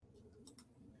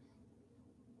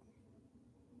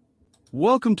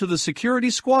Welcome to the Security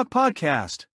Squawk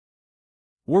podcast,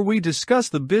 where we discuss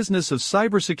the business of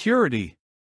cybersecurity.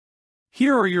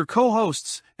 Here are your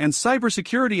co-hosts and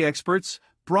cybersecurity experts,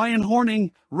 Brian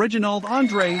Horning, Reginald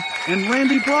Andre, and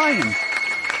Randy Bryan.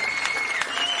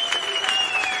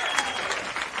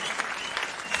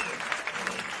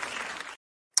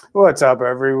 What's up,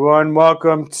 everyone?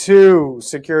 Welcome to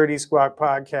Security Squawk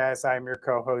Podcast. I'm your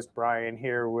co-host, Brian,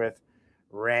 here with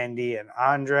Randy and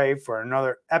Andre for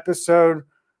another episode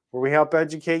where we help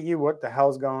educate you what the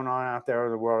hell's going on out there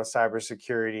in the world of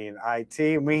cybersecurity and IT.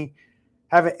 And we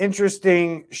have an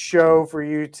interesting show for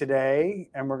you today,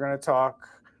 and we're going to talk,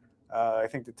 I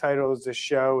think the title of the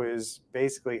show is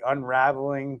basically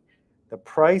Unraveling the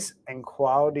Price and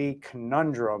Quality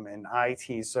Conundrum in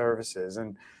IT Services.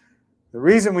 And the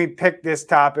reason we picked this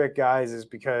topic, guys, is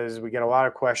because we get a lot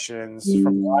of questions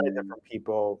from a lot of different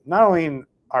people, not only in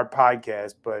our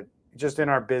podcast, but just in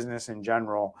our business in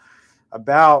general,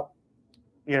 about,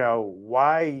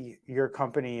 why your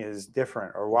company is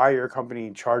different or why your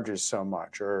company charges so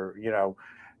much, or,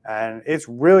 and it's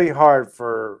really hard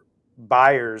for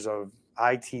buyers of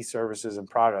IT services and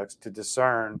products to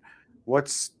discern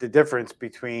what's the difference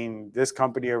between this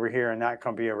company over here and that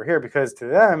company over here, because to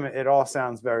them, it all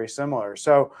sounds very similar.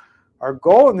 So our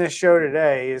goal in this show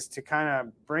today is to kind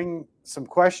of bring some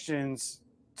questions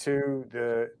to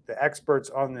the experts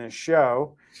on this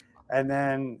show, and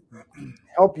then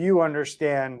help you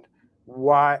understand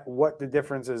what the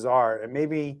differences are, and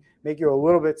maybe make you a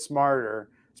little bit smarter,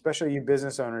 especially you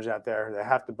business owners out there that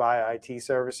have to buy IT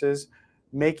services.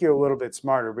 Make you a little bit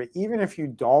smarter. But even if you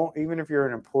don't, even if you're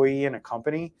an employee in a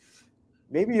company,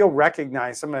 maybe you'll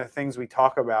recognize some of the things we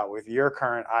talk about with your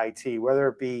current IT, whether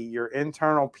it be your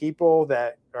internal people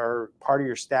that are part of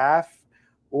your staff,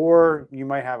 or you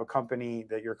might have a company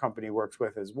that your company works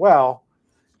with as well.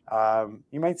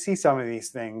 You might see some of these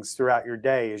things throughout your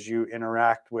day as you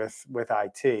interact with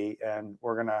IT, and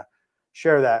we're going to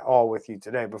share that all with you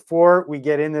today. Before we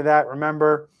get into that,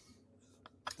 remember,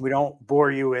 we don't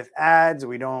bore you with ads.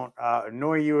 We don't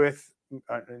annoy you with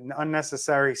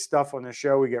unnecessary stuff on the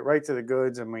show. We get right to the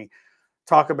goods, and we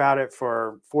talk about it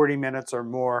for 40 minutes or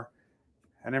more.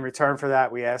 And in return for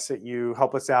that, we ask that you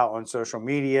help us out on social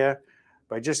media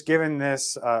by just giving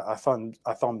this a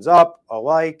thumbs up, a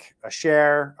like, a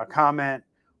share, a comment.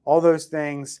 All those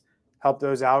things help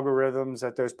those algorithms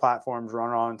that those platforms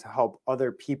run on to help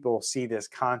other people see this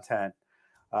content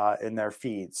in their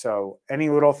feed. So any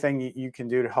little thing you can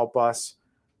do to help us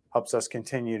helps us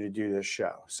continue to do this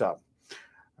show. So,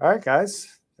 all right,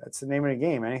 guys, that's the name of the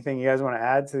game. Anything you guys want to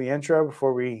add to the intro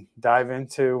before we dive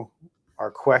into our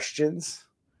questions?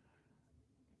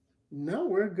 No,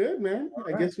 we're good, man.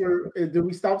 I guess did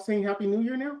we stop saying Happy New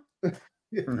Year now?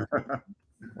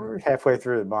 We're halfway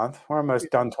through the month. We're almost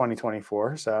done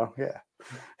 2024. So, yeah.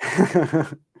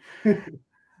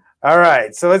 All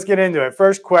right, so let's get into it.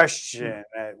 First question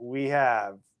that we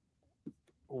have: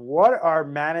 what are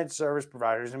managed service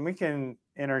providers? And we can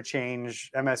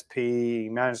interchange MSP,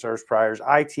 managed service providers,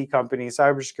 IT companies,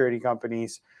 cybersecurity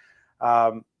companies.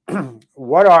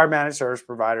 What are managed service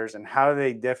providers, and how do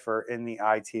they differ in the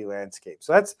IT landscape?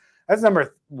 So that's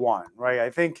number one, right? I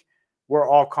think we're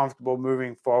all comfortable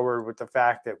moving forward with the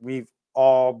fact that we've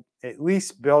all at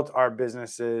least built our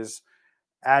businesses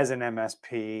as an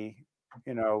MSP.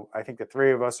 I think the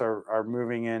three of us are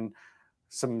moving in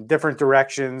some different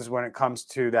directions when it comes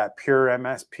to that pure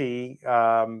MSP,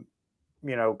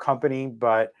 company.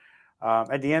 But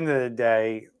at the end of the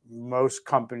day, most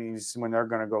companies, when they're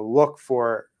going to go look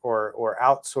for or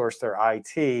outsource their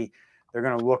IT, they're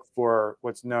going to look for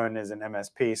what's known as an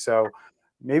MSP. So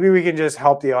maybe we can just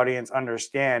help the audience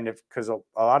understand, because a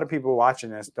lot of people watching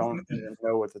this don't even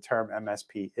know what the term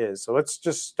MSP is. So let's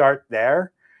just start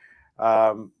there.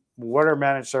 What are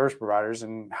managed service providers,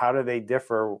 and how do they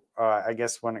differ, I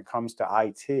guess, when it comes to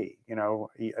IT?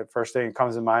 First thing that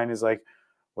comes to mind is like,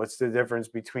 what's the difference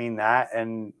between that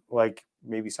and, like,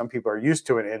 maybe some people are used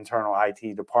to an internal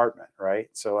IT department, right?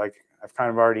 So, like, I've kind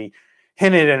of already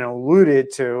hinted and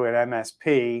alluded to, an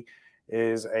MSP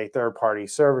is a third-party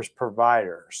service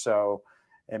provider. So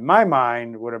in my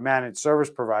mind, what a managed service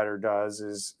provider does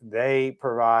is they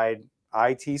provide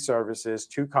IT services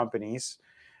to companies.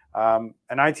 And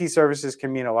IT services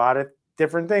can mean a lot of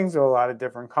different things to a lot of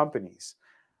different companies.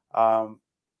 But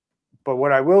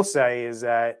what I will say is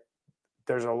that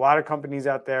there's a lot of companies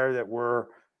out there that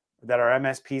are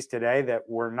MSPs today that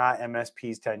were not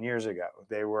MSPs 10 years ago.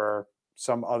 They were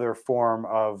some other form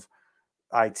of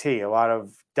IT. A lot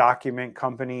of document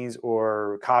companies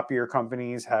or copier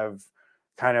companies have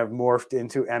kind of morphed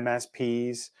into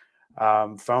MSPs.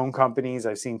 phone companies.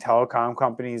 I've seen telecom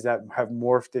companies that have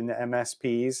morphed into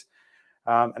MSPs.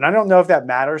 And I don't know if that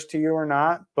matters to you or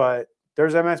not, but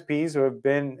there's MSPs who have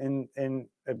been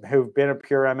who've been a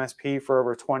pure MSP for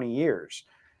over 20 years.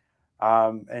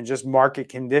 And just market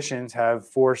conditions have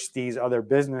forced these other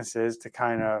businesses to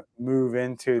kind of move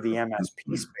into the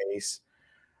MSP space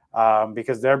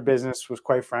because their business was,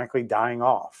 quite frankly, dying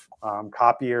off.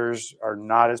 Copiers are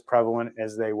not as prevalent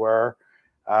as they were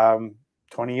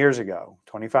 20 years ago,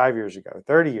 25 years ago,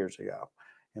 30 years ago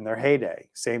in their heyday.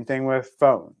 Same thing with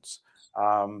phones.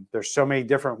 There's so many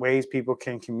different ways people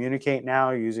can communicate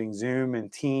now using Zoom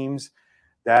and Teams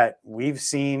that we've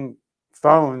seen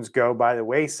phones go by the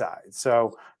wayside.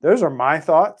 So those are my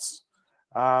thoughts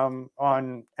on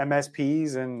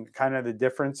MSPs and kind of the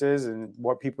differences and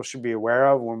what people should be aware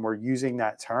of when we're using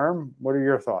that term. What are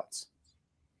your thoughts?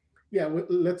 Yeah,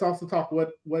 let's also talk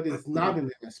what is not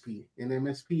an MSP. An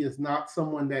MSP is not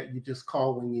someone that you just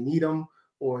call when you need them,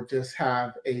 or just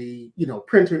have a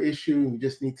printer issue and you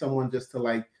just need someone just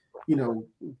to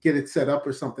get it set up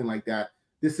or something like that.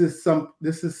 This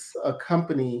is a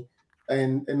company,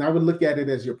 and I would look at it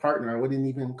as your partner. I wouldn't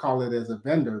even call it as a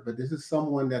vendor, but this is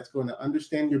someone that's going to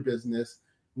understand your business,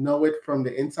 know it from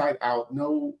the inside out,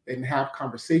 know and have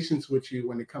conversations with you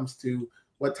when it comes to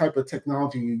what type of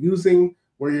technology you're using,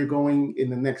 where you're going in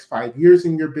the next 5 years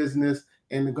in your business,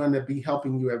 and they're going to be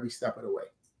helping you every step of the way.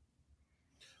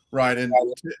 Right. And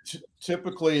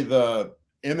typically the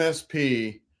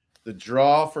MSP, the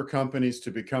draw for companies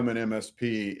to become an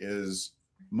MSP is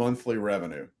monthly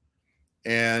revenue.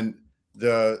 And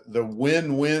the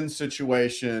win-win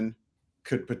situation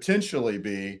could potentially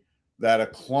be that a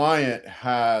client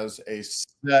has a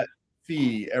set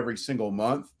fee every single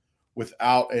month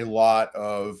without a lot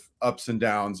of ups and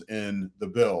downs in the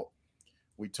bill.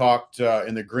 We talked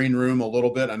in the green room a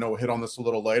little bit. I know we'll hit on this a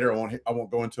little later. I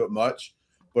won't go into it much,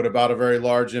 but about a very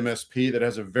large MSP that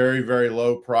has a very, very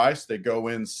low price. They go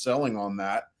in selling on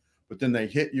that, but then they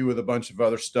hit you with a bunch of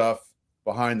other stuff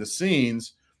behind the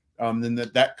scenes. Then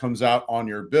that comes out on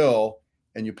your bill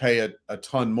and you pay a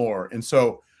ton more. And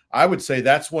so I would say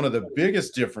that's one of the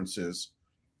biggest differences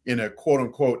in a quote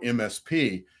unquote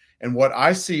MSP. And what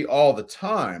I see all the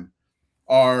time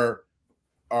are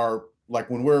like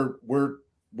when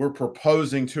we're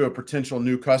proposing to a potential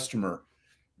new customer,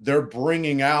 they're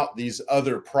bringing out these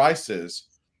other prices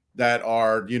that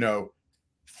are,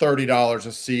 $30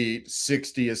 a seat,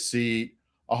 $60 a seat,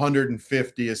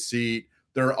 $150 a seat.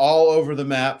 They're all over the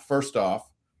map, first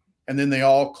off, and then they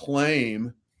all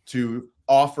claim to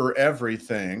offer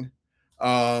everything.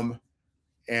 And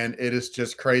it is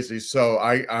just crazy. So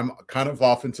I'm kind of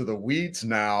off into the weeds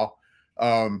now.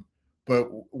 But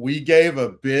we gave a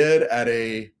bid at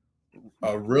a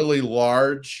really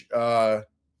large, no,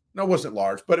 it wasn't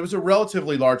large, but it was a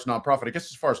relatively large nonprofit. I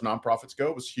guess as far as nonprofits go,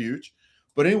 it was huge.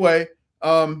 But anyway,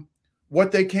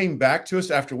 what they came back to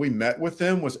us after we met with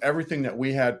them was everything that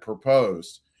we had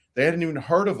proposed. They hadn't even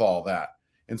heard of all that.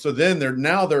 And so then they're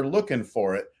looking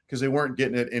for it because they weren't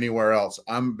getting it anywhere else.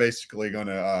 I'm basically going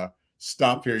to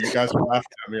stop here. You guys are laughing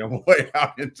at me. I'm way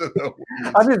out into the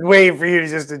weeds. I'm just waiting for you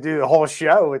to do the whole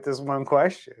show with this one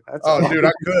question. Dude,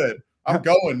 I could. I'm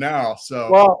going now. So,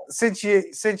 well, since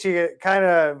you kind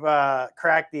of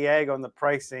cracked the egg on the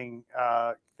pricing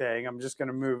thing, I'm just going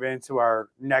to move into our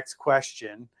next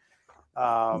question.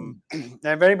 And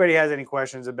if anybody has any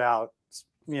questions about,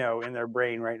 in their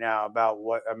brain right now about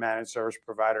what a managed service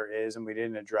provider is, and we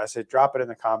didn't address it, drop it in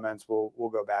the comments. We'll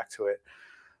go back to it.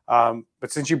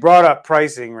 But since you brought up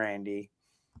pricing, Randy,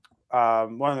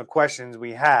 one of the questions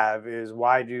we have is,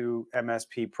 why do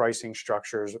MSP pricing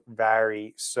structures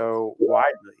vary so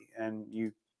widely? And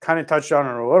you kind of touched on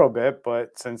it a little bit,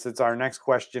 but since it's our next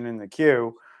question in the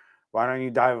queue, why don't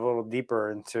you dive a little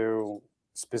deeper into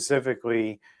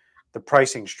specifically the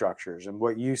pricing structures and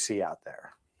what you see out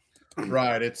there?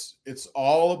 Right. It's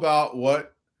all about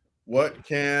what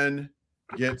can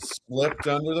get slipped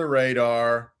under the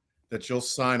radar that you'll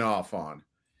sign off on.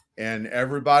 And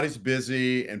everybody's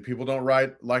busy and people don't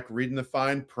like reading the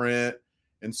fine print.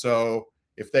 And so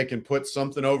if they can put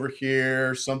something over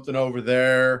here, something over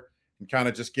there, and kind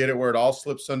of just get it where it all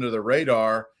slips under the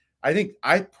radar,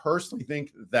 I personally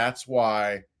think that's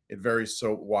why it varies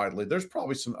so widely. There's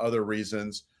probably some other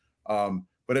reasons,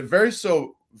 but it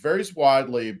varies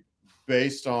widely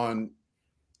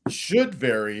should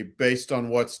vary based on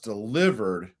what's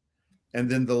delivered and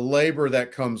then the labor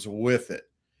that comes with it.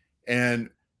 And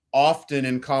often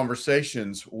in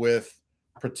conversations with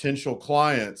potential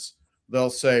clients, they'll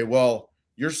say, well,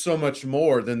 you're so much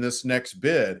more than this next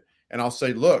bid. And I'll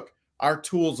say, look, our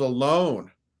tools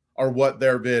alone are what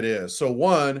their bid is. So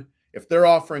one, If they're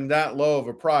offering that low of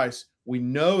a price, we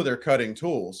know they're cutting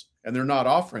tools and they're not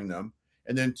offering them.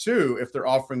 And then two, if they're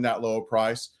offering that low a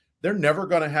price, they're never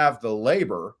going to have the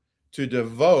labor to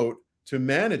devote to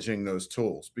managing those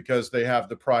tools because they have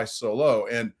the price so low.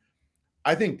 And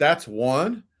I think that's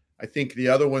one. I think the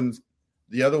other one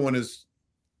is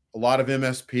a lot of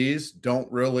MSPs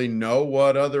don't really know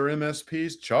what other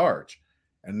MSPs charge,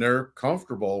 and they're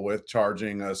comfortable with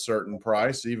charging a certain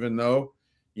price, even though,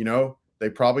 they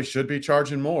probably should be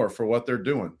charging more for what they're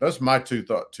doing. That's my two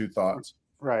thoughts.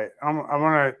 Right. I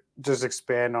want to just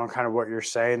expand on kind of what you're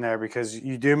saying there, because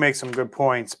you do make some good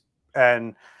points.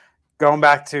 And going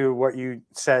back to what you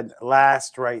said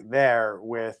last right there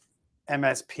with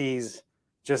MSPs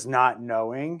just not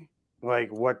knowing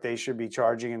like what they should be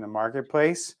charging in the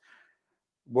marketplace.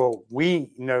 Well,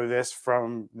 we know this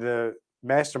from the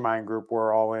mastermind group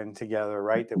we're all in together,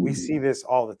 right? That we see this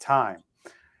all the time.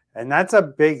 And that's a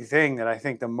big thing that I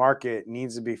think the market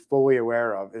needs to be fully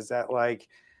aware of, is that like,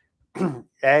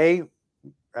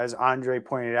 as Andre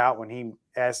pointed out when he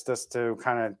asked us to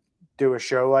kind of do a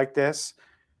show like this,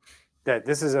 that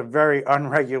this is a very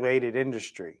unregulated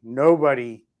industry.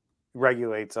 Nobody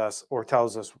regulates us or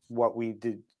tells us what we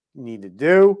need to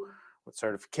do, what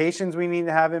certifications we need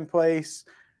to have in place,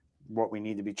 what we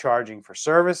need to be charging for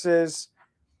services.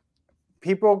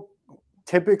 People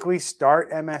typically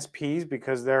start MSPs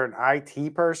because they're an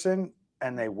IT person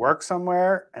and they work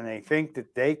somewhere and they think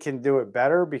that they can do it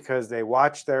better because they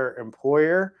watch their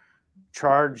employer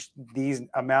charge these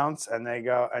amounts, and they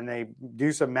go and they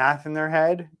do some math in their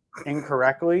head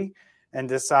incorrectly and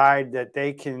decide that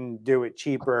they can do it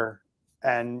cheaper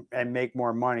and make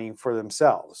more money for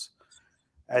themselves.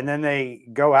 And then they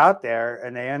go out there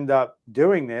and they end up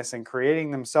doing this and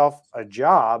creating themselves a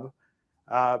job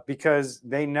because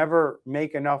they never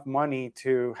make enough money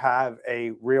to have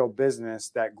a real business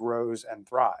that grows and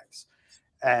thrives.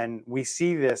 And we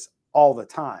see this all the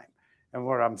time. And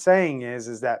what I'm saying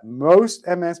is that most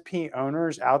MSP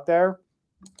owners out there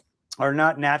are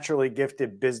not naturally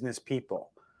gifted business people.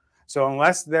 So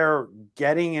unless they're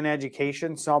getting an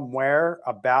education somewhere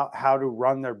about how to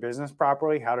run their business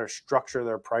properly, how to structure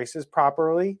their prices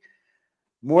properly,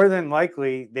 more than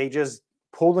likely they just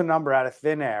pulled a number out of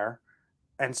thin air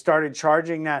and started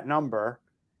charging that number,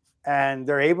 and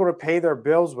they're able to pay their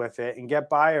bills with it and get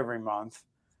by every month.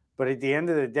 But at the end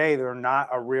of the day, they're not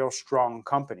a real strong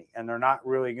company and they're not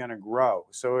really going to grow.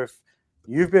 So if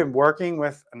you've been working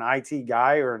with an IT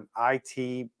guy or an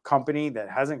IT company that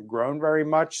hasn't grown very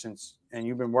much since, and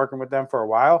you've been working with them for a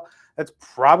while, that's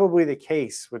probably the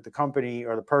case with the company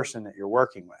or the person that you're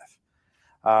working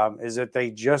with, is that they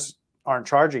just aren't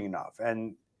charging enough.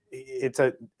 And it's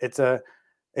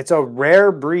a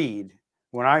rare breed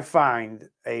when I find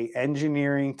a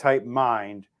engineering type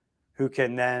mind who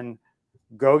can then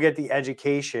go get the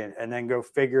education and then go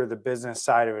figure the business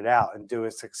side of it out and do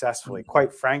it successfully.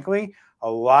 Quite frankly,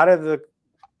 a lot of the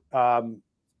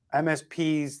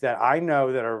MSPs that I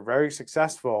know that are very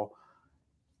successful,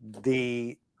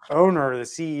 the owner, the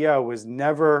CEO, was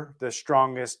never the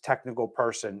strongest technical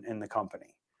person in the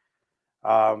company.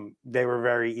 They were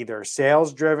very either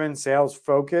sales driven, sales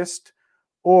focused,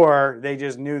 or they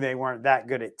just knew they weren't that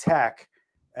good at tech.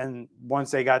 And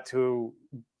once they got to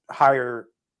hire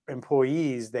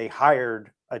employees, they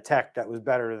hired a tech that was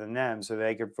better than them so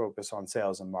they could focus on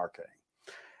sales and marketing.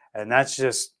 And that's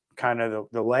just kind of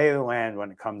the lay of the land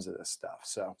when it comes to this stuff.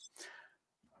 So,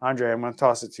 Andre, I'm going to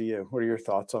toss it to you. What are your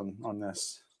thoughts on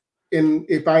this? And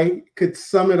if I could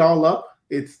sum it all up,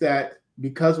 it's that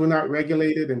because we're not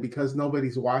regulated and because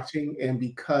nobody's watching and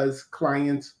because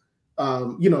clients,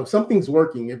 if something's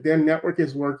working, if their network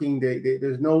is working,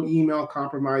 there's no email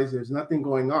compromise, there's nothing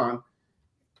going on,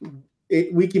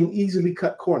 we can easily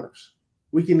cut corners.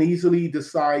 We can easily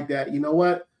decide that, you know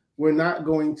what, we're not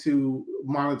going to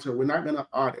monitor, we're not going to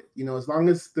audit. As long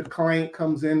as the client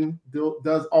comes in,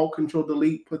 does Alt Control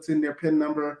Delete, puts in their PIN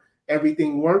number,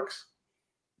 everything works.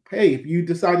 Hey, if you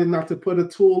decided not to put a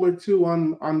tool or two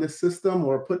on the system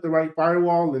or put the right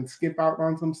firewall and skip out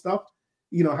on some stuff,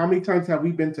 how many times have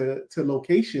we been to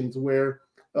locations where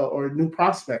or new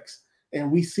prospects and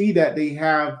we see that they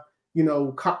have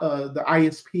the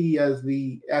ISP as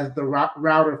the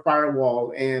router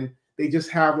firewall, and they just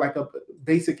have like a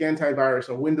basic antivirus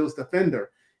or Windows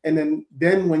Defender. And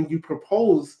then when you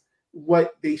propose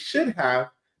what they should have,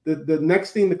 the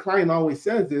next thing the client always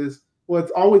says is, well,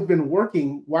 it's always been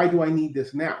working. Why do I need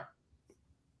this now?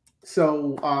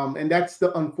 So, and that's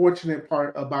the unfortunate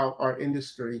part about our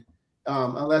industry,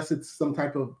 unless it's some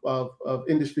type of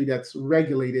industry that's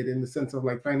regulated in the sense of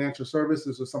like financial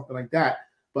services or something like that.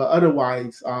 But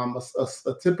otherwise,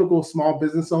 a typical small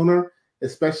business owner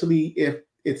especially if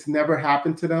it's never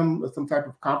happened to them, some type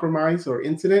of compromise or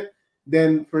incident,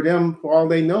 then for them, for all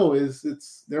they know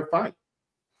is they're fine.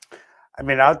 I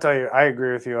mean, I'll tell you, I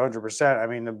agree with you 100%. I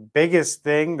mean, the biggest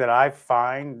thing that I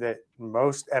find that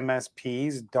most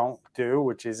MSPs don't do,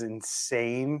 which is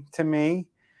insane to me,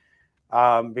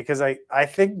 because I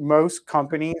think most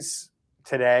companies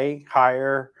today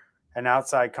hire an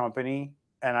outside company,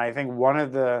 and I think one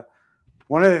of the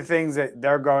things that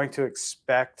they're going to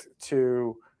expect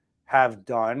to have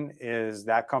done is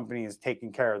that company is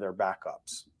taking care of their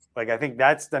backups. Like, I think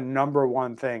that's the number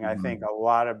one thing. I think a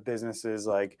lot of businesses,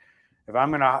 like, if I'm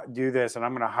going to do this and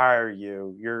I'm going to hire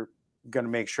you, you're going to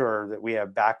make sure that we have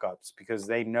backups, because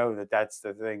they know that that's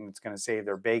the thing that's going to save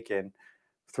their bacon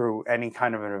through any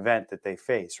kind of an event that they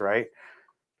face, right?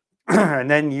 And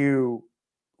then you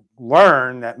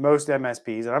learn that most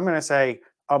MSPs, and I'm going to say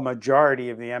a majority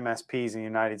of the MSPs in the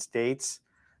United States,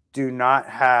 do not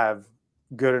have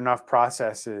good enough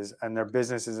processes, and their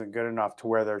business isn't good enough to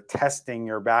where they're testing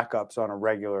your backups on a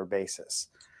regular basis.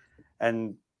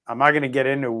 And I'm not going to get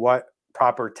into what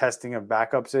proper testing of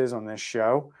backups is on this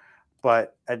show,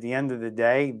 but at the end of the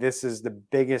day, this is the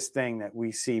biggest thing that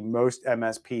we see most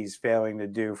MSPs failing to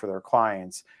do for their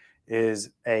clients,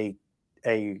 is a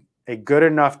good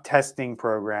enough testing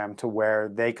program to where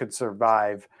they could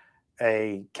survive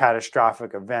a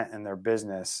catastrophic event in their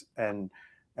business and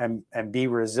be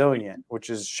resilient, which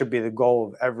should be the goal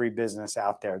of every business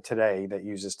out there today that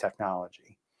uses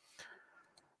technology.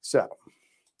 So,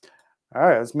 all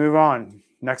right, let's move on.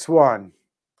 Next one.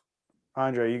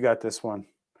 Andre, you got this one.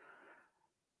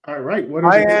 All right. What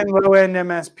are high-end, low-end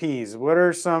MSPs? What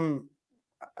are some,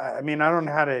 I mean, I don't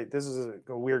know how to, this is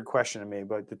a weird question to me,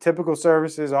 but the typical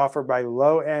services offered by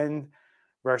low-end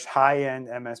versus high-end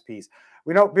MSPs.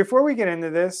 Before we get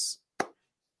into this,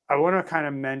 I want to kind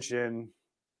of mention,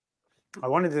 I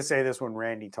wanted to say this when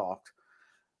Randy talked,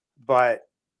 but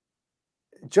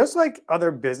just like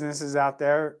other businesses out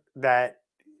there, that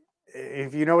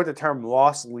if you know what the term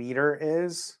loss leader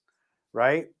is,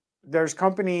 right? There's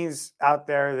companies out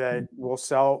there that will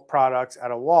sell products at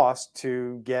a loss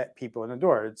to get people in the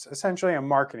door. It's essentially a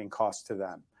marketing cost to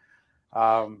them.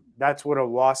 That's what a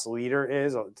loss leader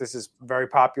is. This is very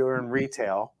popular in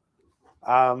retail.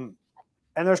 And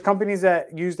there's companies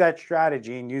that use that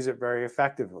strategy and use it very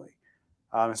effectively,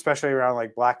 especially around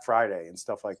like Black Friday and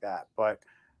stuff like that. But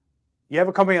you have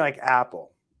a company like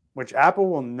Apple, which Apple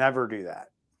will never do that,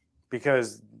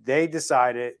 because they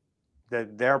decided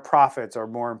that their profits are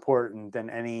more important than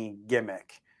any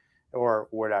gimmick or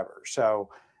whatever. So,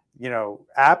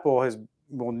 Apple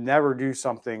will never do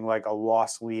something like a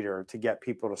loss leader to get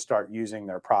people to start using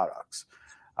their products.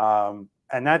 And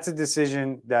that's a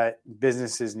decision that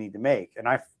businesses need to make. And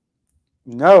I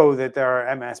know that there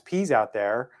are MSPs out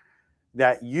there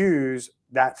that use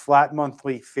that flat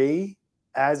monthly fee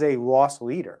as a loss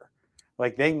leader.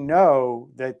 Like, they know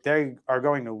that they are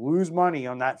going to lose money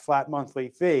on that flat monthly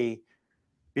fee,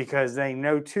 because they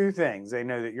know two things. They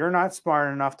know that you're not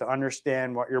smart enough to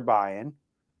understand what you're buying,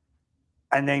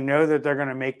 and they know that they're going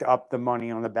to make up the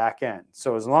money on the back end.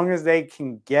 So as long as they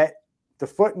can get the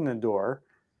foot in the door,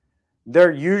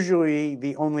 they're usually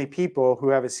the only people who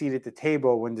have a seat at the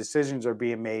table when decisions are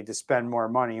being made to spend more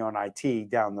money on IT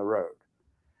down the road.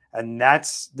 And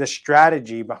that's the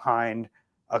strategy behind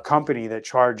a company that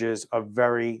charges a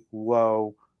very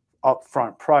low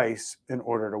upfront price in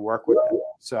order to work with them.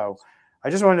 So I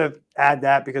just wanted to add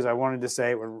that, because I wanted to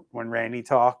say it when Randy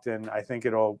talked, and I think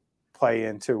it'll play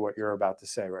into what you're about to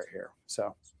say right here.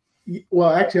 So, well,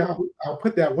 actually, I'll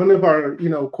put that. One of our,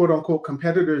 quote unquote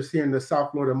competitors here in the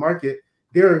South Florida market,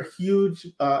 they're a huge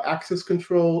access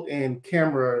control and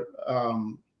camera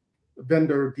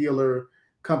vendor dealer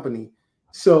company.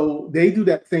 So they do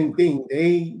that same thing.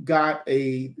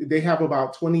 They have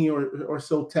about 20 or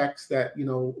so techs that,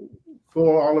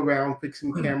 go all around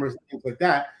fixing cameras and things like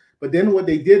that. But then what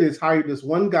they did is hire this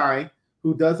one guy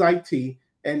who does IT.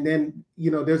 And then,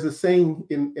 there's a saying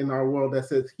in our world that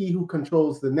says, he who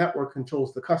controls the network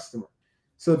controls the customer.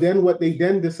 So then what they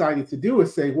then decided to do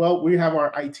is say, well, we have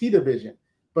our IT division.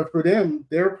 But for them,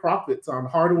 their profits on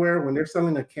hardware, when they're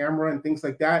selling a camera and things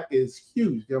like that, is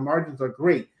huge. Their margins are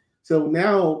great. So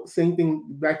now, same thing,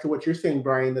 back to what you're saying,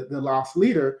 Brian, the loss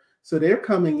leader. So they're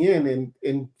coming in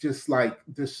and just like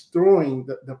destroying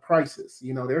the prices.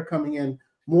 They're coming in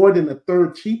more than a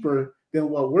third cheaper than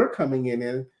what we're coming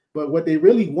in. But what they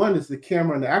really want is the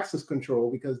camera and the access control,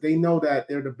 because they know that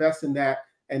they're the best in that,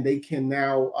 and they can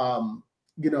now,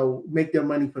 make their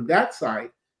money from that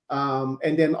side.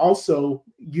 And then also,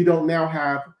 you don't now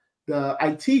have the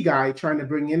IT guy trying to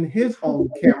bring in his own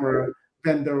camera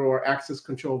vendor or access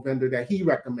control vendor that he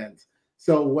recommends.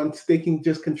 So once they can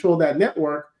just control that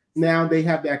network, now they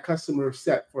have that customer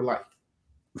set for life.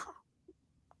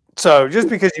 So just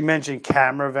because you mentioned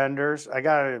camera vendors, I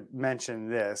got to mention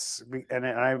this, and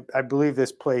I believe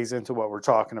this plays into what we're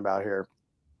talking about here.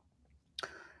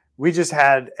 We just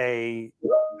had a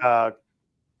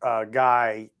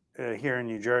guy here in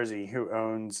New Jersey who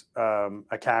owns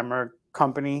a camera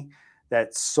company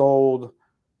that sold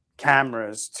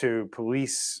cameras to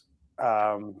police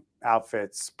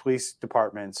outfits, police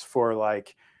departments for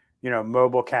like,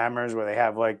 mobile cameras where they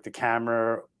have like the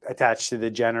camera attached to the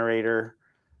generator,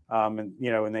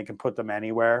 and they can put them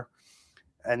anywhere.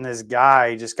 And this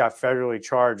guy just got federally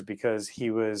charged because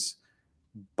he was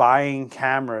buying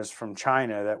cameras from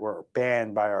China that were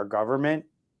banned by our government,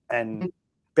 and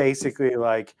basically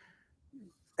like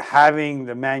having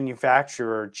the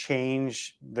manufacturer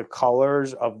change the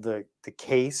colors of the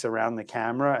case around the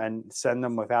camera and send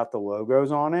them without the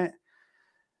logos on it.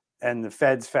 And the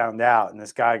feds found out, and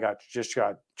this guy got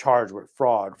charged with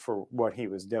fraud for what he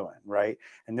was doing, right?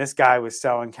 And this guy was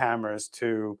selling cameras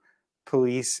to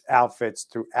police outfits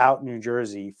throughout New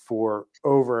Jersey for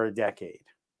over a decade.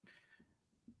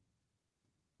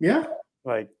 Yeah.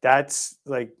 Like that's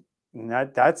the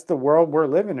world we're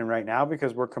living in right now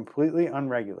because we're completely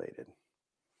unregulated.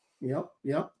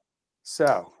 Yep.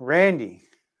 So, Randy,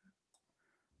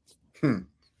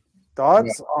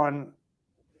 thoughts on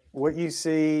what you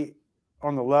see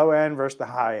on the low end versus the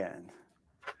high end?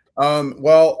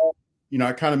 Well,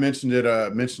 I kind of mentioned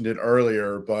it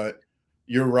earlier, but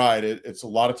you're right. It's a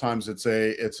lot of times it's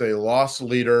a loss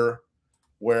leader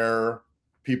where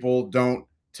people don't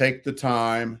take the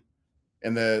time,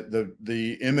 and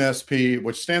the MSP,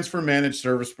 which stands for managed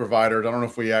service provider. I don't know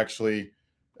if we actually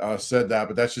said that,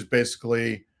 but that's just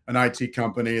basically an IT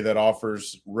company that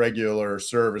offers regular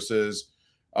services.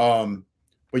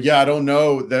 But yeah, I don't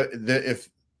know that if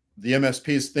the MSP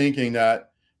is thinking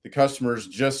that the customer's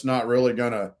just not really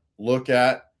going to look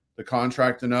at the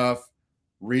contract enough,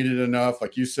 read it enough.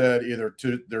 Like you said, either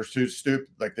they're too stupid,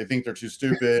 like they think they're too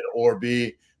stupid, or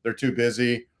B, they're too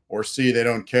busy, or C, they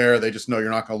don't care. They just know you're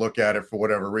not going to look at it for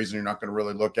whatever reason. You're not going to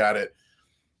really look at it.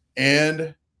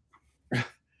 And,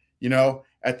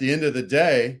 at the end of the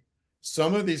day,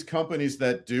 some of these companies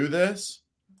that do this,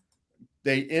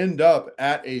 they end up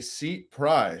at a seat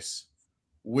price,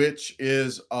 which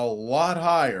is a lot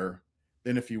higher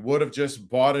than if you would have just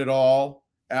bought it all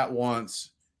at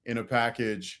once in a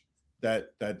package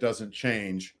that doesn't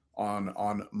change on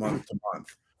month to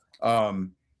month.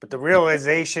 But the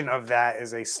realization of that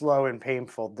is a slow and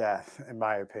painful death, in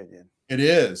my opinion. It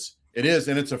is, and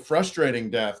it's a frustrating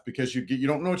death because you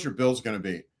don't know what your bill's going to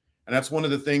be, and that's one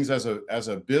of the things as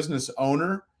a business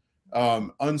owner.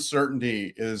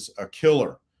 Uncertainty is a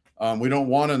killer. We don't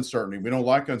want uncertainty. We don't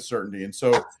like uncertainty, and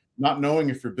so not knowing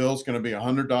if your bill is going to be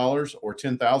 $100 or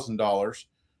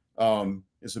 $10,000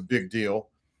 is a big deal.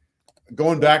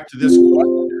 Going back to this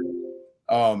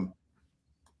question,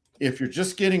 if you're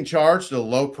just getting charged a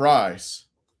low price,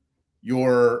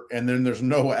 and then there's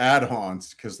no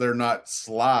add-ons because they're not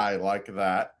sly like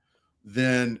that,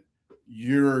 then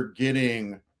you're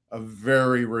getting a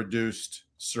very reduced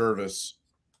service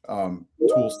tool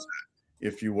set,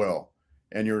 if you will,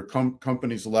 and your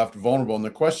company's left vulnerable. And the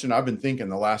question I've been thinking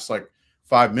the last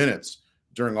 5 minutes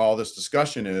during all this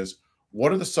discussion is,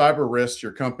 what are the cyber risks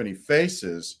your company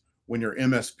faces when your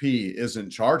MSP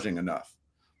isn't charging enough?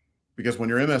 Because when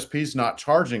your MSP is not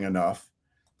charging enough,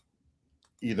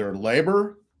 either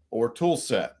labor or tool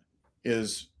set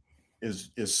is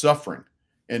suffering,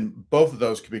 and both of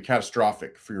those could be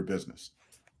catastrophic for your business.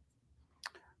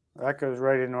 That goes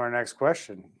right into our next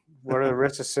question. What are the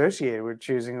risks associated with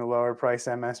choosing a lower price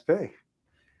MSP?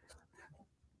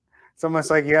 It's almost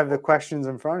like you have the questions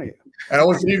in front of you. And I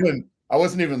wasn't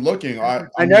even looking. I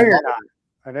know you're not.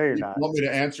 I know you're not. Want me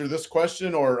to answer this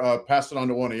question or pass it on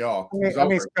to one of y'all? Let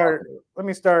me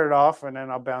start it off, and then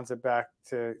I'll bounce it back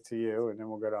to you, and then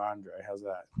we'll go to Andre. How's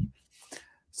that?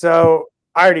 So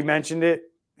I already mentioned it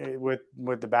with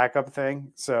the backup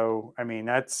thing. So, I mean,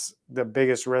 that's the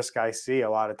biggest risk I see a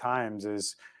lot of times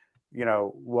is,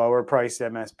 lower priced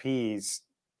MSPs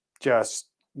just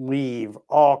leave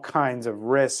all kinds of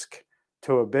risk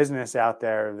to a business out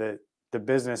there that the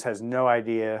business has no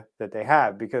idea that they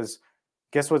have, because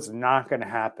guess what's not going to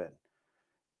happen?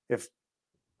 If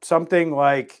something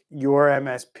like your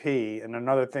MSP, and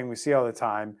another thing we see all the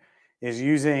time is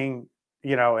using,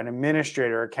 an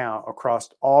administrator account across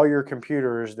all your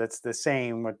computers that's the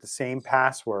same with the same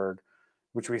password,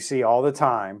 which we see all the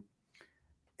time,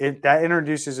 that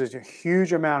introduces a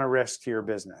huge amount of risk to your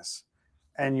business.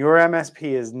 And your MSP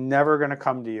is never going to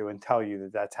come to you and tell you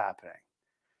that that's happening.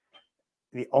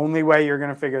 the only way you're going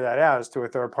to figure that out is through a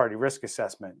third-party risk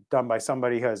assessment done by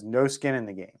somebody who has no skin in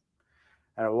the game.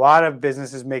 And a lot of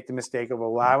businesses make the mistake of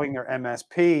allowing their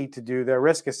MSP to do their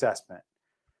risk assessment,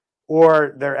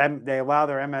 or they allow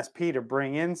their MSP to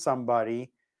bring in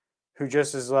somebody who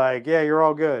just is like, yeah, you're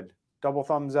all good. Double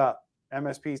thumbs up.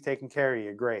 MSP's taking care of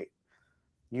you. Great.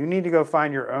 You need to go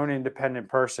find your own independent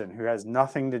person who has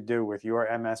nothing to do with your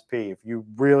MSP if you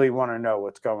really want to know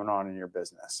what's going on in your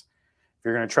business. If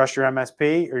you're going to trust your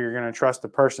MSP or you're going to trust the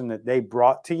person that they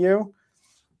brought to you,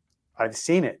 I've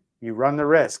seen it. You run the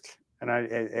risk.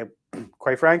 And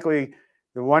quite frankly,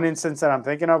 the one instance that I'm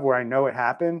thinking of where I know it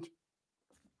happened,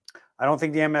 I don't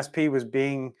think the MSP was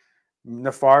being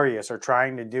nefarious or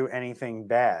trying to do anything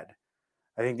bad.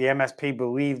 I think the MSP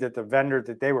believed that the vendor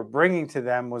that they were bringing to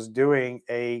them was doing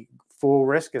a full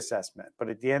risk assessment. But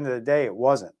at the end of the day, it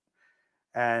wasn't.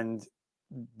 And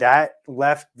that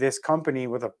left this company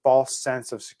with a false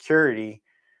sense of security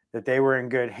that they were in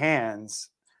good hands.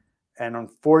 And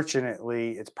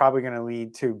unfortunately, it's probably going to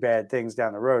lead to bad things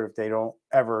down the road if they don't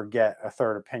ever get a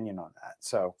third opinion on that.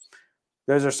 So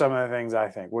those are some of the things I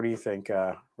think. What do you think,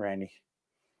 Randy?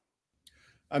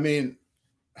 I mean,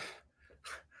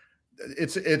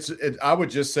 I would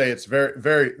just say it's very,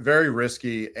 very, very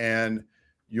risky, and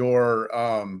you're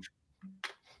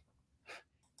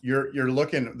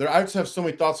looking there. I just have so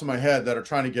many thoughts in my head that are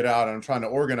trying to get out, and I'm trying to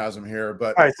organize them here.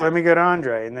 But all right, so let me go to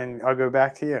Andre, and then I'll go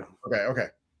back to you. Okay.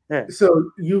 Yeah.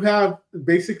 So you have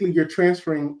basically you're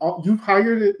transferring. You've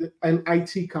hired an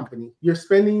IT company. You're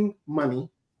spending money.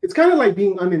 It's kind of like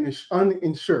being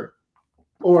uninsured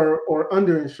or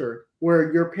underinsured,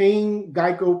 where you're paying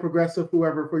Geico, Progressive,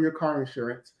 whoever for your car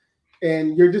insurance,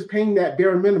 and you're just paying that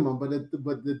bare minimum. But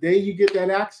the day you get that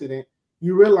accident,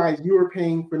 you realize you were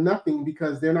paying for nothing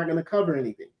because they're not going to cover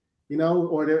anything,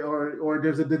 or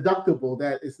there's a deductible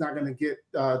that it's not going to get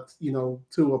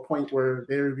to a point where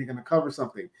they're even going to cover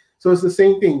something. So it's the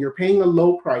same thing. You're paying a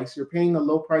low price. You're paying a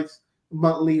low price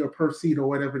monthly or per seat or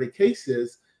whatever the case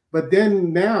is. But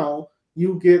then now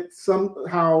you get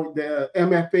somehow the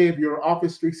MFA of your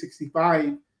Office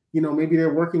 365, maybe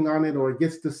they're working on it or it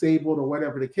gets disabled or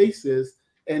whatever the case is.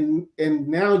 And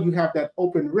now you have that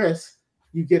open risk,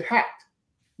 you get hacked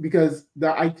because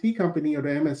the IT company or the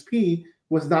MSP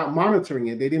was not monitoring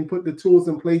it. They didn't put the tools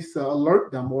in place to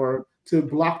alert them or to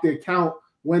block the account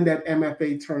when that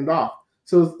MFA turned off.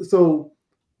 So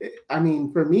I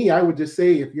mean, for me, I would just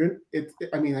say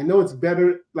I know it's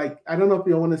better. Like, I don't know if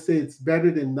you want to say it's better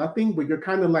than nothing, but you're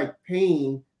kind of like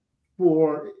paying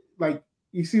for, like,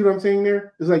 you see what I'm saying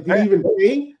there? It's like, do you even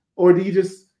pay, or do you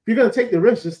if you're going to take the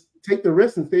risk, just take the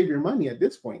risk and save your money at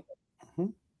this point?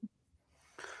 Mm-hmm.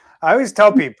 I always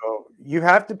tell people you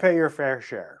have to pay your fair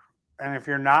share. And if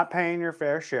you're not paying your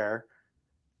fair share,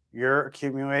 you're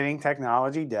accumulating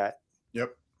technology debt.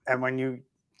 Yep. And when you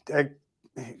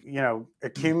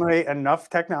accumulate enough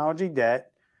technology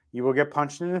debt, you will get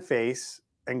punched in the face,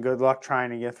 and good luck trying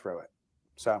to get through it.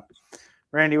 So,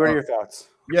 Randy, what are your thoughts?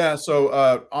 Yeah.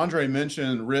 So Andre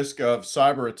mentioned risk of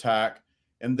cyber attack,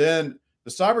 and then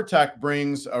the cyber attack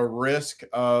brings a risk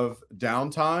of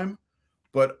downtime,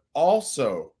 but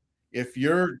also if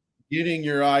you're getting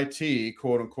your IT,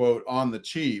 quote unquote, on the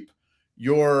cheap,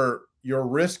 your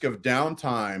risk of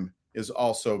downtime is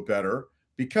also better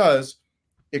because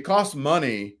it costs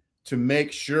money to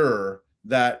make sure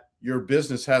that your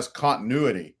business has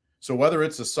continuity. So whether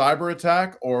it's a cyber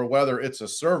attack or whether it's a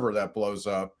server that blows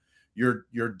up, your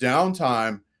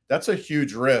downtime, that's a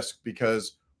huge risk,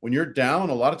 because when you're down,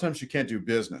 a lot of times you can't do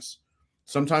business.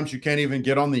 Sometimes you can't even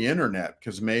get on the internet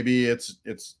because maybe it's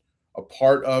a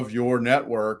part of your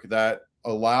network that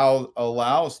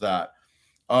allows that.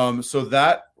 So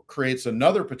that creates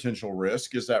another potential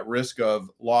risk, is that risk of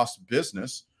lost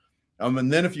business.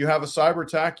 And then if you have a cyber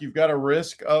attack, you've got a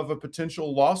risk of a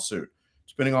potential lawsuit,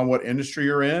 depending on what industry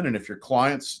you're in. And if your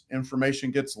client's information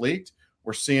gets leaked,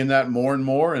 we're seeing that more and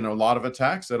more in a lot of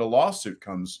attacks, that a lawsuit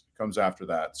comes after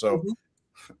that. So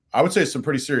I would say some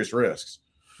pretty serious risks.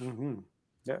 Mm-hmm.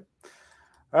 Yeah.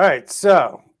 All right.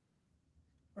 So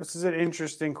this is an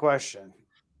interesting question.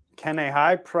 Can a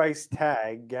high price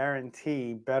tag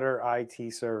guarantee better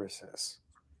IT services?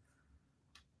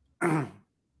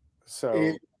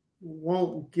 It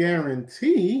won't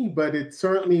guarantee, but it's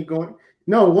certainly going.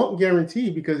 No, it won't guarantee,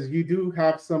 because you do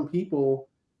have some people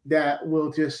that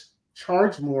will just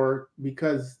charge more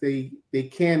because they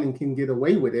can get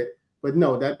away with it. But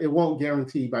no, that it won't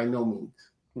guarantee by no means.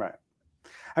 Right.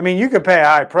 I mean, you could pay a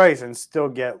high price and still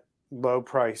get low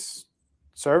price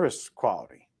service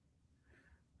quality.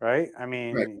 Right. I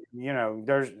mean, right.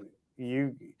 there's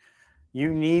you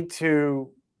need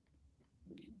to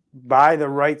buy the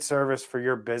right service for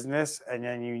your business, and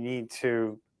then you need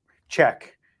to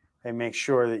check and make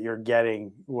sure that you're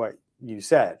getting what you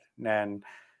said. And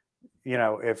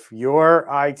if your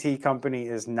IT company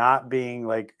is not being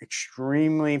like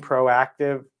extremely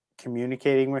proactive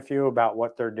communicating with you about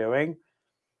what they're doing,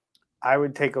 I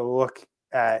would take a look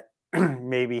at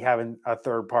maybe having a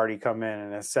third party come in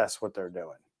and assess what they're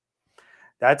doing.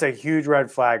 That's a huge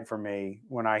red flag for me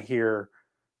when I hear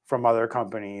from other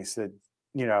companies that,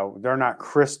 they're not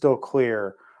crystal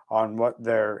clear on what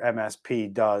their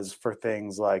MSP does for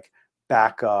things like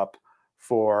backup,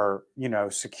 for,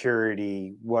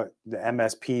 security, what the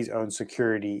MSP's own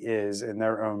security is in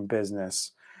their own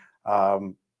business.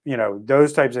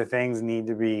 Those types of things need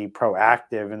to be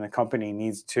proactive, and the company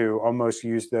needs to almost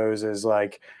use those as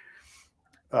like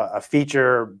a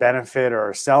feature, benefit,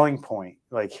 or a selling point.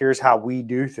 Like, here's how we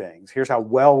do things. Here's how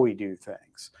well we do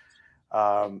things.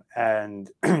 And,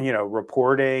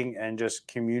 reporting and just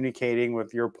communicating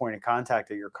with your point of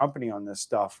contact at your company on this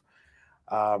stuff.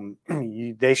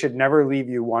 They should never leave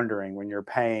you wondering when you're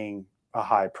paying a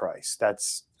high price.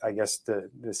 That's, I guess, the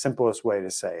simplest way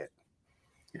to say it.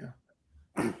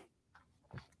 Yeah.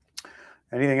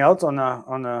 Anything else on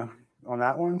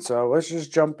that one? So let's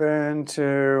just jump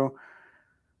into.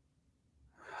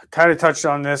 Kind of touched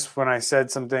on this when I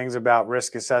said some things about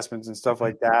risk assessments and stuff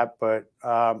like that. But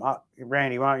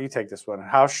Randy, why don't you take this one?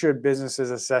 How should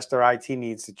businesses assess their IT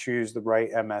needs to choose the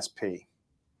right MSP?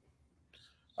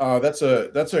 That's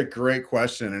a great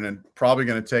question, and I'm probably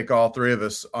going to take all three of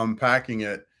us unpacking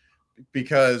it,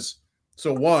 because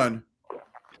one,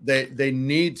 they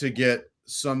need to get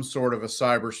some sort of a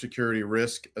cybersecurity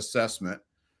risk assessment,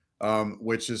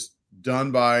 which is done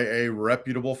by a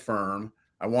reputable firm.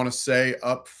 I want to say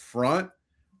up front,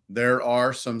 there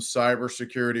are some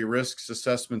cybersecurity risks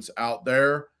assessments out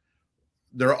there.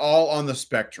 They're all on the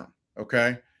spectrum.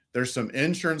 Okay. There's some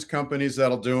insurance companies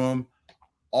that'll do them.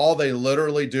 All they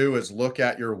literally do is look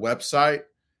at your website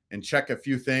and check a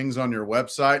few things on your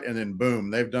website, and then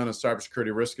boom, they've done a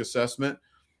cybersecurity risk assessment.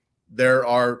 There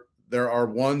are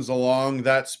ones along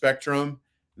that spectrum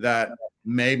that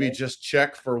maybe just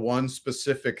check for one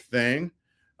specific thing.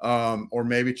 Or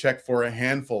maybe check for a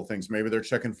handful of things. Maybe they're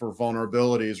checking for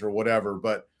vulnerabilities or whatever,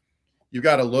 but you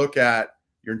got to look at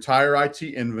your entire IT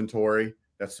inventory.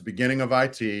 That's the beginning of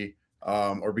IT,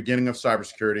 or beginning of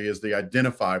cybersecurity is the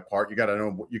identify part. You got to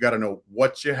know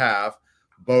what you have,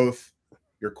 both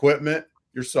your equipment,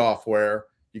 your software.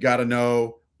 You got to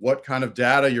know what kind of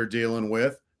data you're dealing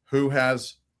with, who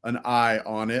has an eye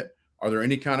on it. Are there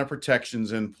any kind of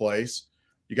protections in place?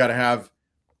 You got to have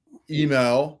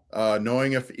email,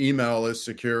 knowing if email is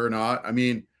secure or not. I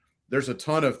mean, there's a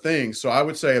ton of things. So I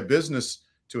would say a business,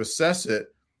 to assess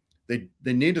it, they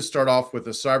need to start off with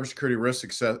a cybersecurity risk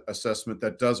assessment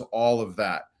that does all of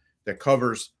that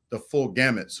covers the full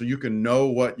gamut. So you can know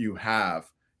what you have,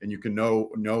 and you can know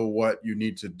what you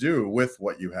need to do with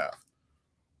what you have.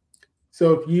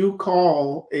 So if you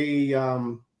call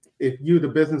if you, the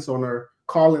business owner,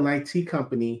 call an IT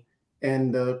company,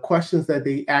 and the questions that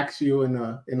they ask you in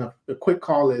a quick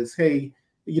call is, hey,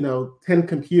 10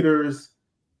 computers,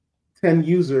 10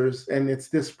 users, and it's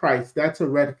this price, that's a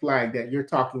red flag that you're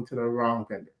talking to the wrong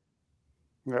vendor.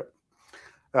 Yep.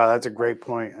 That's a great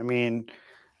point. I mean,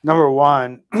 number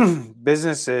one,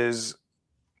 businesses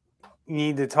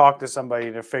need to talk to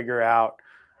somebody to figure out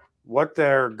what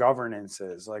their governance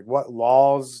is. Like, what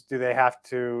laws do they have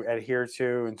to adhere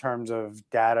to in terms of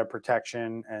data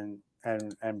protection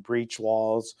and breach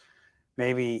laws,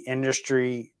 maybe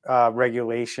industry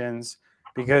regulations,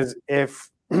 because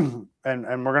if and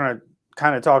we're going to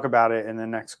kind of talk about it in the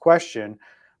next question,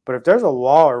 but if there's a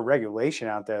law or regulation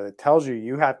out there that tells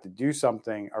you have to do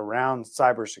something around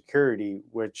cybersecurity,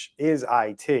 which is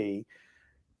IT,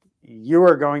 you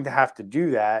are going to have to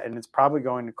do that, and it's probably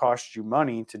going to cost you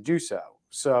money to do so.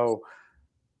 So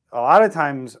a lot of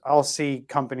times I'll see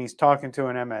companies talking to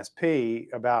an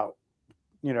MSP about,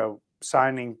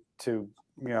 signing to,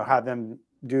 have them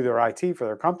do their IT for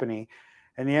their company.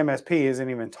 And the MSP isn't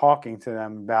even talking to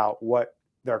them about what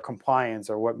their compliance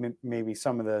or what maybe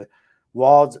some of the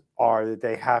laws are that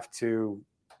they have to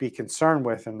be concerned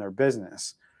with in their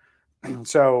business.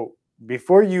 So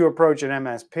before you approach an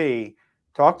MSP,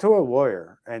 talk to a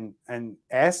lawyer and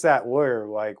ask that lawyer,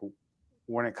 like,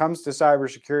 when it comes to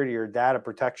cybersecurity or data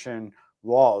protection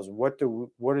laws, what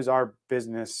does our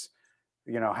business,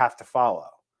 have to follow?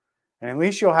 And at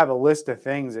least you'll have a list of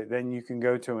things that then you can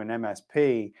go to an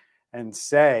MSP and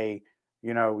say,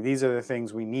 these are the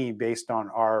things we need based on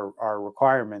our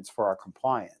requirements for our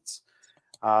compliance.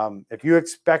 If you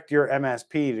expect your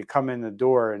MSP to come in the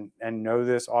door and know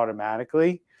this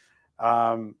automatically,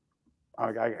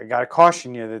 I got to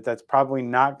caution you that that's probably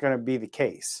not going to be the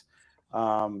case.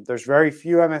 There's very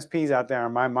few MSPs out there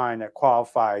in my mind that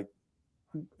qualify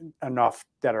enough,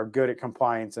 that are good at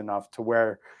compliance enough to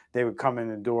where they would come in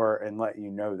the door and let you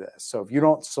know this. So if you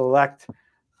don't select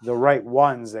the right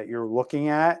ones that you're looking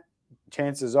at,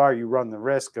 chances are you run the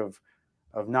risk of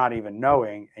not even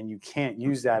knowing, and you can't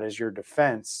use that as your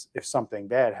defense if something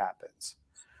bad happens.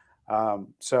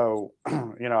 So,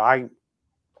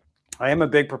 I am a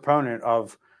big proponent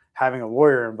of having a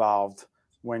lawyer involved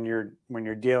when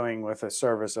you're dealing with a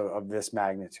service of this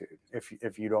magnitude,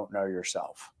 if you don't know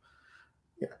yourself.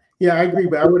 Yeah, I agree.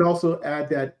 But I would also add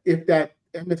that if that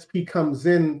MSP comes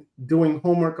in doing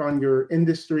homework on your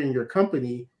industry and your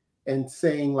company and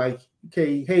saying like,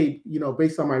 okay, hey,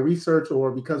 based on my research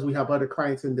or because we have other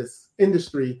clients in this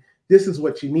industry, this is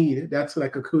what you need. That's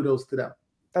like a kudos to them.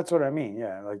 That's what I mean.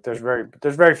 Yeah. Like there's very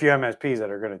few MSPs that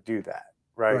are going to do that.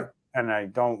 Right. And I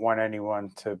don't want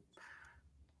anyone to,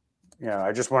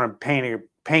 I just want to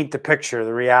paint the picture,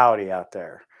 the reality out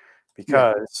there,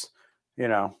 because,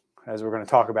 as we're going to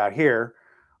talk about here,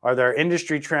 are there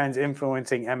industry trends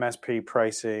influencing MSP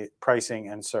pricing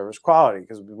and service quality?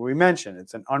 Because we mentioned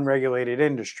it's an unregulated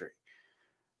industry.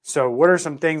 So what are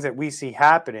some things that we see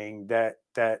happening that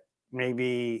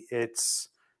maybe it's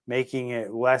making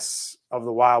it less of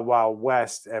the wild, wild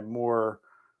west and more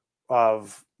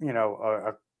of,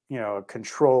 a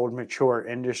controlled, mature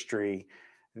industry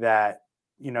that,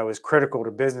 is critical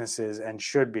to businesses and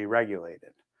should be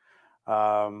regulated?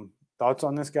 Thoughts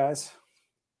on this, guys?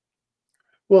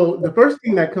 Well, the first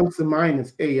thing that comes to mind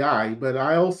is AI, but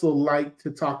I also like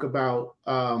to talk about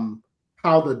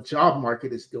how the job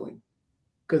market is doing.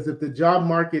 Because if the job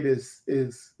market is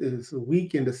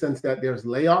weak in the sense that there's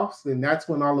layoffs, then that's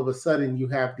when all of a sudden you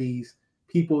have these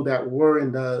people that were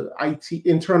in the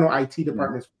internal IT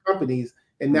departments for companies,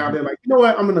 and now they're like, you know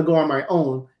what, I'm going to go on my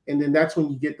own. And then that's when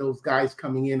you get those guys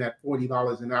coming in at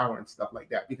 $40 an hour and stuff like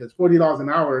that. Because $40 an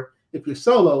hour, if you're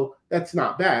solo, that's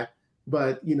not bad.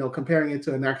 But comparing it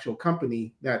to an actual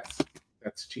company, that's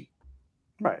cheap.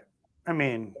 Right. I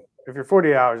mean, if you're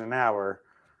 $40 an hour,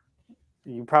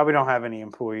 you probably don't have any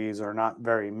employees or not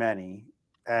very many,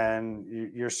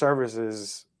 and your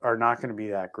services are not going to be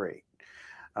that great.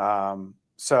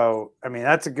 So, I mean,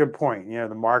 that's a good point.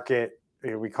 The market,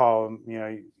 we call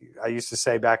them, I used to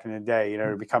say back in the day,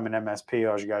 to become an MSP,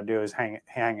 all you got to do is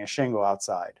hang a shingle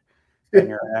outside and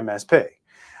you're an MSP.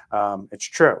 It's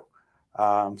true.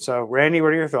 So Randy,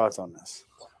 what are your thoughts on this?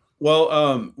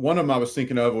 Well, one of them I was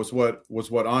thinking of was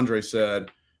what Andre said.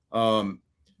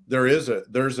 There's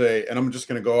a, and I'm just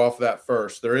going to go off that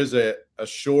first. There is a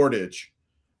shortage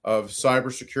of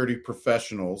cybersecurity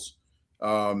professionals.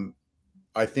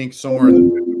 I think somewhere in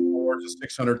the 400,000 to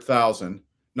 600,000,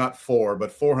 not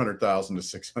 400,000 to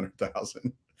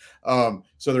 600,000.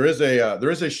 So there is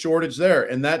a shortage there,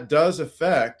 and that does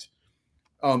affect.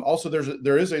 Also,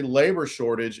 there is a labor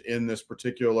shortage in this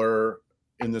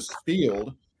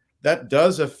field that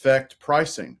does affect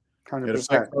pricing. 100%. It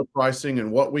affects our pricing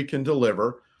and what we can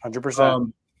deliver.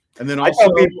 100%. And then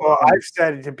also, I've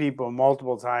said it to people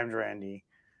multiple times, Randy,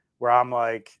 where I'm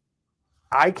like,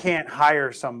 I can't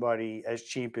hire somebody as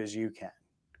cheap as you can.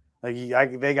 Like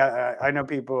I know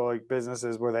people, like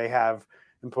businesses where they have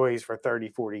employees for 30,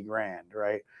 40 grand,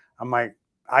 right? I'm like,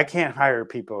 I can't hire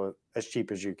people as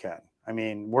cheap as you can. I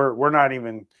mean, we're not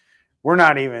even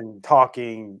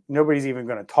talking. Nobody's even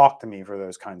going to talk to me for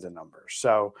those kinds of numbers.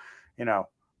 So,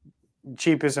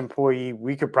 cheapest employee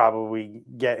we could probably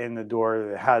get in the door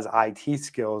that has IT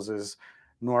skills is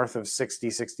north of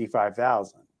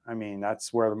 65,000. I mean,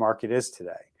 that's where the market is today.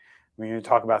 When you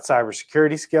talk about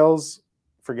cybersecurity skills,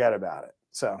 forget about it.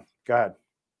 So go ahead.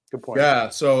 Good point. Yeah.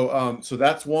 So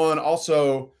that's one.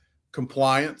 Also,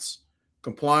 compliance.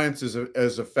 Compliance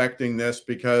is affecting this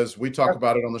because we talk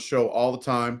about it on the show all the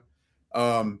time.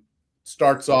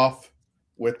 Starts off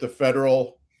with the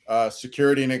Federal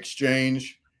Security and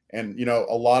Exchange, and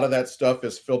a lot of that stuff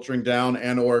is filtering down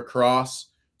and or across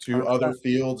to other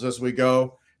fields as we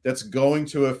go. That's going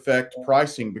to affect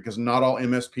pricing because not all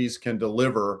MSPs can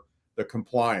deliver the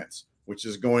compliance, which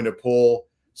is going to pull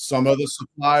some of the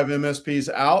supply of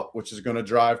MSPs out, which is going to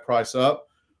drive price up.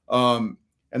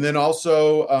 And then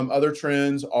also other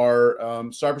trends are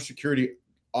cybersecurity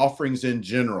offerings in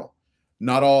general.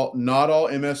 Not all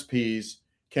MSPs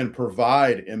can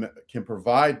provide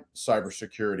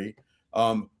cybersecurity.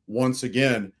 Once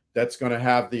again, that's going to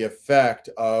have the effect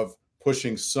of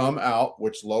pushing some out,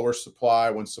 which lowers supply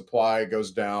when supply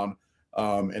goes down,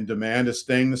 and demand is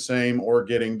staying the same or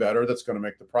getting better. That's going to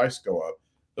make the price go up.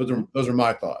 Those are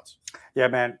my thoughts. Yeah,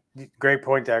 man, great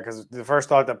point there. Because the first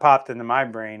thought that popped into my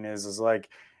brain is like,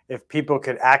 if people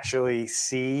could actually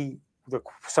see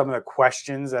some of the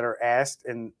questions that are asked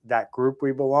in that group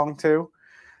we belong to,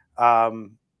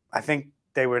 I think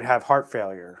they would have heart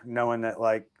failure knowing that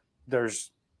like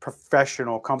there's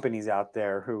professional companies out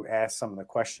there who ask some of the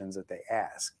questions that they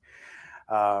ask.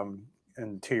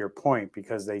 And to your point,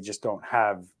 because they just don't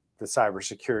have the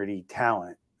cybersecurity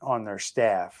talent on their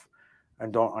staff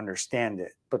and don't understand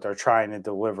it, but they're trying to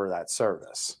deliver that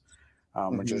service,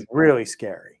 which is really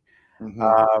scary.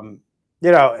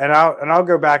 You know, and I'll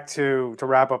go back to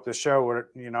wrap up the show where,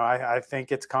 you know, I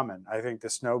think it's coming. I think the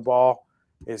snowball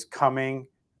is coming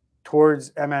towards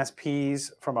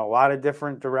MSPs from a lot of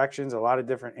different directions, a lot of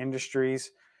different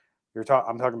industries. I'm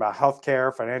talking about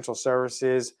healthcare, financial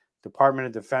services, Department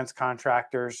of Defense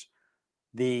contractors.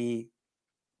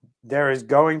 There is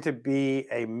going to be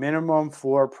a minimum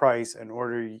floor price in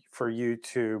order for you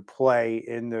to play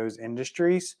in those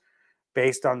industries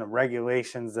based on the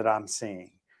regulations that I'm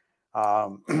seeing.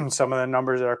 Some of the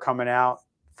numbers that are coming out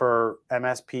for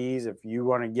MSPs, if you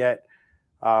want to get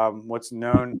what's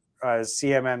known as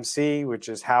CMMC, which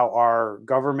is how our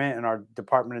government and our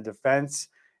Department of Defense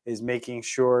is making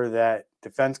sure that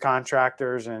defense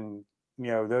contractors and, you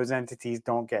know, those entities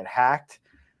don't get hacked.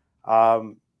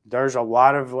 There's a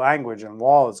lot of language and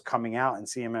laws coming out in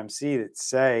CMMC that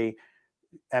say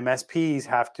MSPs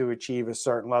have to achieve a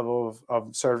certain level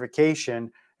of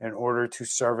certification in order to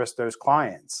service those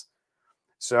clients.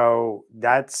 So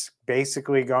that's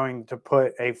basically going to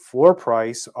put a floor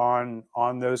price on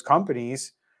those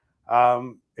companies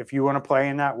if you want to play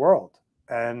in that world.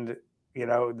 And, you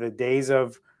know, the days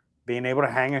of being able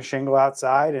to hang a shingle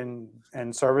outside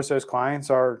and service those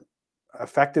clients are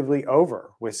effectively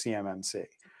over with CMMC.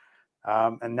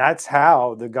 And that's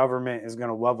how the government is going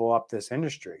to level up this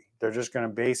industry. They're just going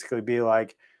to basically be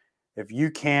like, if you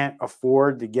can't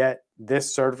afford to get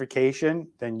this certification,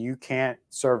 then you can't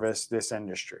service this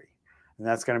industry. And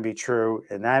that's going to be true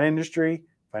in that industry,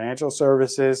 financial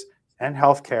services, and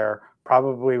healthcare,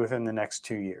 probably within the next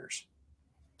 2 years.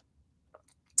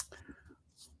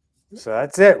 So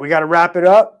that's it. We got to wrap it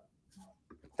up.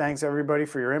 Thanks, everybody,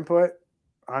 for your input.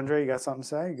 Andre, you got something to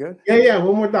say? Good? Yeah.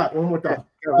 One more thought.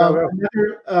 Go.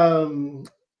 Another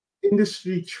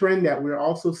industry trend that we're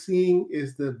also seeing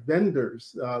is the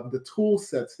vendors, the tool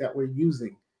sets that we're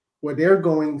using, where they're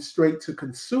going straight to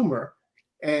consumer,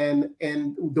 and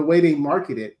the way they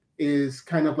market it is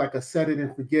kind of like a set it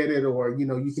and forget it, or, you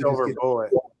know, you can Silver just get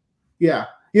bullet. Yeah.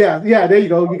 There you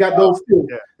go. You got those too.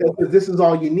 Yeah. This is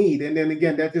all you need. And then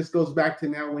again, that just goes back to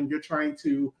now when you're trying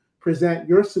to present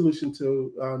your solution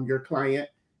to your client,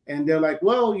 and they're like,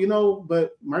 well, you know,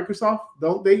 but Microsoft,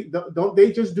 don't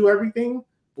they just do everything?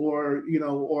 Or, you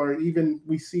know, or even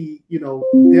we see, you know,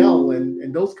 Dell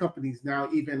and those companies now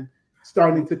even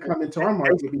starting to come into our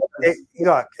market.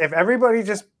 Look, if everybody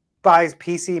just buys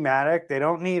PCmatic, they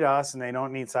don't need us and they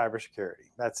don't need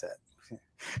cybersecurity. That's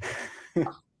it.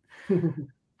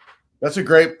 That's a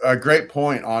great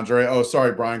point, Andre. Oh,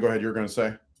 sorry, Brian. Go ahead. You were going to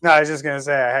say. No, I was just going to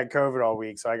say I had COVID all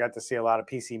week, so I got to see a lot of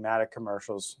PCmatic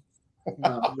commercials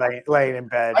laying in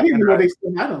bed. I didn't even know they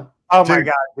still had them. Oh, my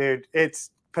God, dude.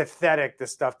 It's pathetic, the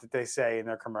stuff that they say in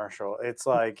their commercial. It's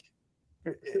like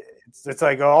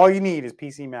all you need is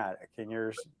PCmatic, and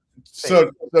you're so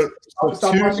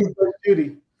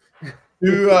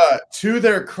to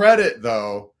their credit,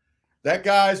 though, that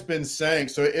guy's been saying,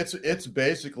 so it's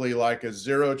basically like a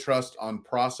zero trust on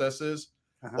processes.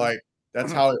 Like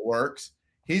that's how it works.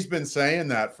 He's been saying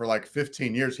that for like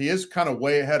 15 years. He is kind of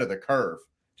way ahead of the curve.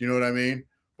 Do you know what I mean?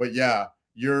 But yeah,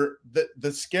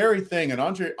 the scary thing, and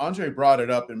Andre brought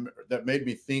it up, and that made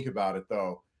me think about it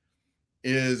though,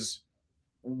 is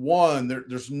one,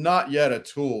 there's not yet a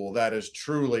tool that is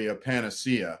truly a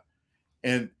panacea.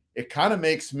 And it kind of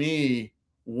makes me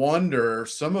wonder,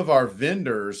 some of our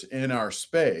vendors in our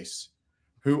space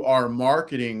who are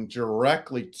marketing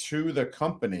directly to the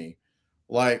company,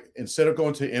 like instead of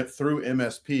going through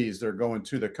MSPs, they're going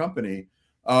to the company,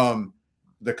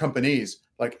 the companies.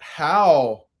 Like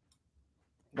how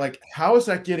is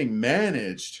that getting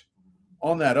managed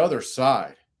on that other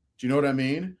side? Do you know what I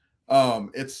mean?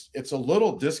 It's a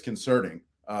little disconcerting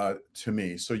to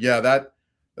me. So yeah,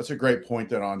 that's a great point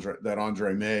that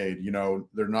Andre made. You know,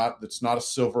 it's not a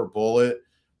silver bullet.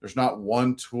 There's not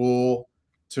one tool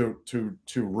to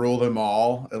rule them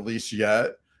all, at least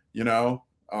yet, you know.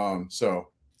 So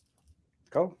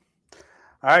cool.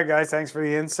 All right, guys, thanks for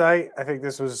the insight. I think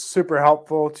this was super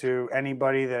helpful to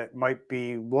anybody that might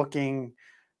be looking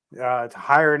to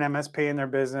hire an MSP in their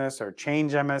business or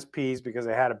change MSPs because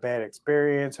they had a bad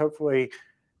experience. Hopefully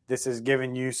this has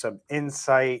given you some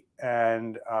insight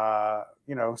and,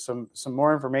 you know, some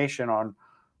more information on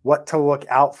what to look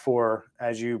out for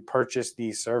as you purchase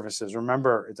these services.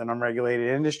 Remember, it's an unregulated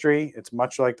industry. It's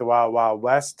much like the Wild Wild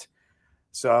West.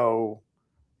 So,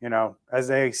 as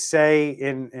they say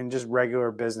in just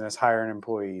regular business, hiring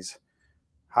employees,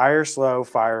 hire slow,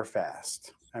 fire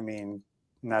fast. I mean,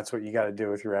 and that's what you got to do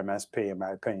with your MSP, in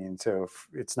my opinion, too, if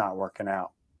it's not working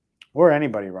out, or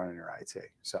anybody running your IT.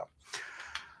 So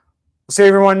we'll see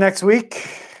everyone next week.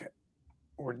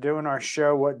 We're doing our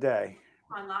show what day?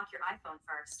 Unlock your iPhone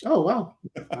first. Oh, wow.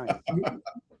 Nice.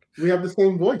 We have the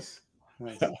same voice.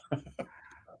 Nice.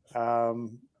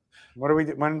 What do we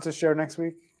do? When's the show next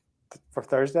week? For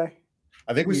Thursday?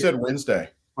 I think we said Wednesday.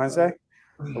 Wednesday?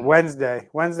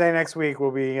 Wednesday next week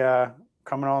we'll be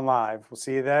coming on live. We'll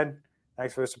see you then.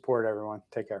 Thanks for the support, everyone.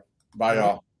 Take care. Bye,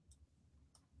 y'all.